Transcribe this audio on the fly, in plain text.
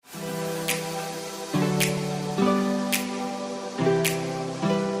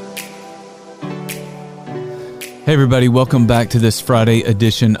Hey everybody, welcome back to this Friday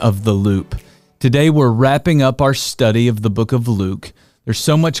edition of The Loop. Today we're wrapping up our study of the book of Luke. There's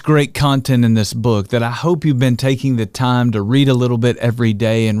so much great content in this book that I hope you've been taking the time to read a little bit every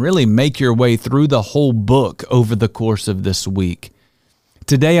day and really make your way through the whole book over the course of this week.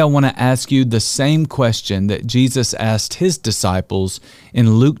 Today I want to ask you the same question that Jesus asked his disciples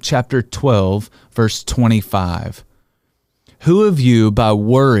in Luke chapter 12, verse 25. Who of you, by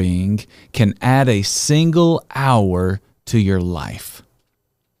worrying, can add a single hour to your life?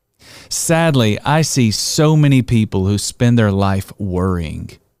 Sadly, I see so many people who spend their life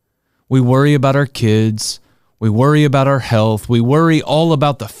worrying. We worry about our kids. We worry about our health. We worry all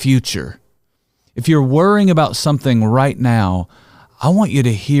about the future. If you're worrying about something right now, I want you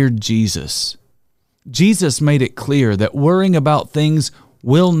to hear Jesus. Jesus made it clear that worrying about things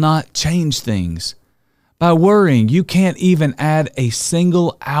will not change things. By worrying, you can't even add a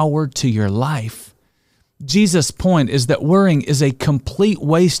single hour to your life. Jesus' point is that worrying is a complete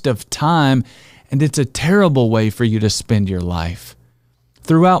waste of time, and it's a terrible way for you to spend your life.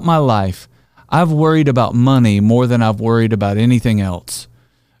 Throughout my life, I've worried about money more than I've worried about anything else.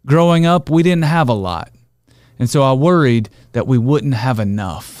 Growing up, we didn't have a lot, and so I worried that we wouldn't have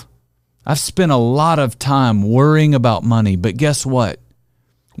enough. I've spent a lot of time worrying about money, but guess what?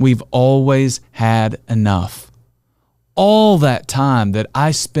 We've always had enough. All that time that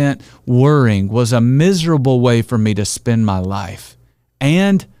I spent worrying was a miserable way for me to spend my life.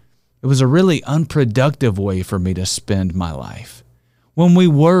 And it was a really unproductive way for me to spend my life. When we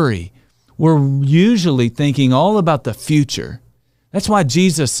worry, we're usually thinking all about the future. That's why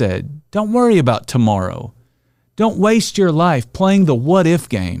Jesus said, don't worry about tomorrow. Don't waste your life playing the what-if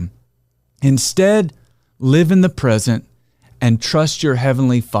game. Instead, live in the present and trust your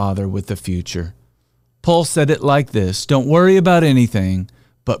Heavenly Father with the future. Paul said it like this: don't worry about anything,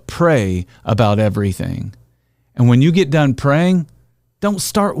 but pray about everything. And when you get done praying, don't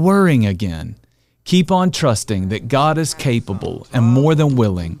start worrying again. Keep on trusting that God is capable and more than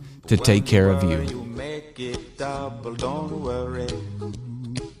willing to take care of you. You make it double, don't worry.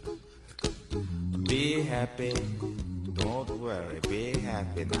 Be happy, don't worry, be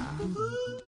happy now.